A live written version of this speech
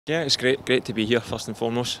Yeah, it's great to be here first and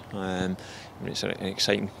foremost. It's an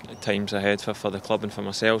exciting times ahead for the club and for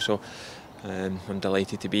myself, so I'm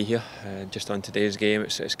delighted to be here. Just on today's game,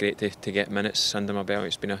 it's great to get minutes under my belt.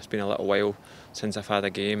 It's been a little while since I've had a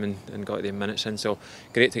game and got the minutes in, so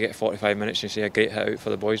great to get 45 minutes. You see a great hit out for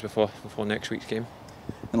the boys before next week's game.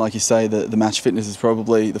 And like you say, the match fitness is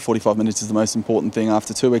probably, the 45 minutes is the most important thing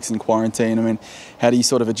after 2 weeks in quarantine. I mean, how do you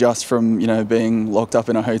sort of adjust from, being locked up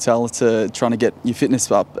in a hotel to trying to get your fitness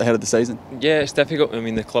up ahead of the season? Yeah, it's difficult. I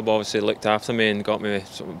mean, the club obviously looked after me and got me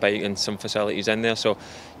sort of bike and some facilities in there, so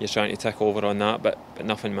you're trying to tick over on that, but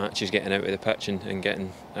nothing matches getting out of the pitch and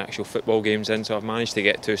getting actual football games in. So I've managed to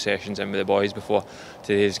get 2 sessions in with the boys before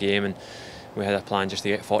today's game, and we had a plan just to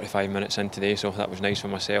get 45 minutes in today, so that was nice for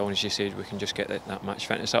myself. And as you said, we can just get that match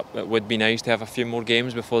fitness up. It would be nice to have a few more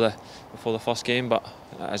games before the first game, but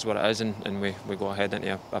that is what it is, and we go ahead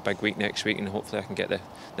into a big week next week, and hopefully I can get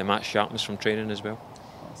the match sharpness from training as well.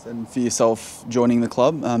 And for yourself joining the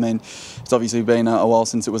club, I mean, it's obviously been a while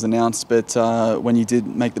since it was announced, but when you did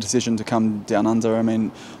make the decision to come down under, I mean,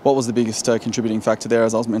 what was the biggest contributing factor there?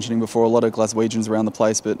 As I was mentioning before, a lot of Glaswegians around the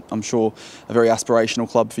place, but I'm sure a very aspirational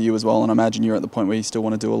club for you as well, and I imagine you're at the point where you still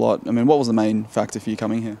want to do a lot. I mean, what was the main factor for you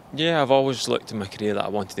coming here? Yeah, I've always looked in my career that I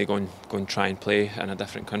wanted to go and try and play in a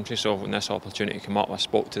different country, so when this opportunity came up, I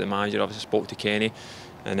spoke to the manager, obviously spoke to Kenny,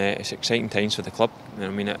 and it's exciting times for the club. I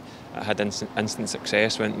mean, it had instant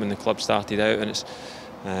success when the club started out, and it's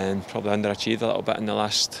probably underachieved a little bit in the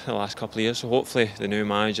last couple of years. So hopefully the new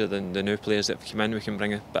manager, the new players that have come in, we can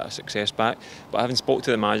bring a bit of success back. But having spoke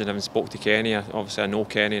to the manager, having spoke to Kenny, obviously I know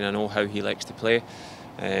Kenny and I know how he likes to play.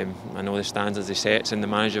 I know the standards he sets, and the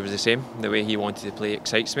manager was the same. The way he wanted to play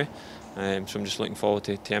excites me. So I'm just looking forward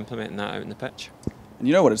to implementing that out in the pitch. And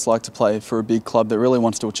you know what it's like to play for a big club that really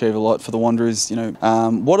wants to achieve a lot for the Wanderers.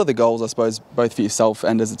 What are the goals, I suppose, both for yourself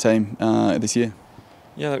and as a team this year?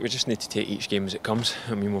 Yeah, we just need to take each game as it comes.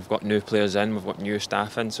 I mean, we've got new players in, we've got new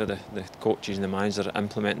staff in, so the coaches and the managers are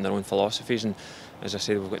implementing their own philosophies, and as I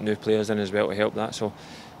said, we've got new players in as well to help that. So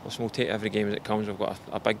we'll take every game as it comes. We've got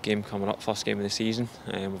a big game coming up, first game of the season,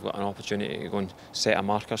 and we've got an opportunity to go and set a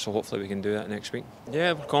marker, so hopefully we can do that next week.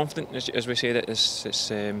 Yeah, we're confident. As we said,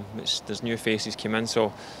 there's new faces come in,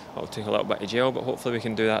 so it'll take a little bit of gel, but hopefully we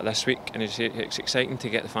can do that this week. And as you say, it's exciting to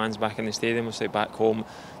get the fans back in the stadium. We'll say back home,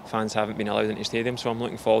 fans haven't been allowed into the stadium, so I'm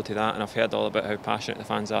looking forward to that, and I've heard all about how passionate the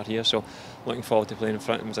fans are here, so looking forward to playing in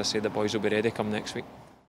front of them. As I say, the boys will be ready come next week.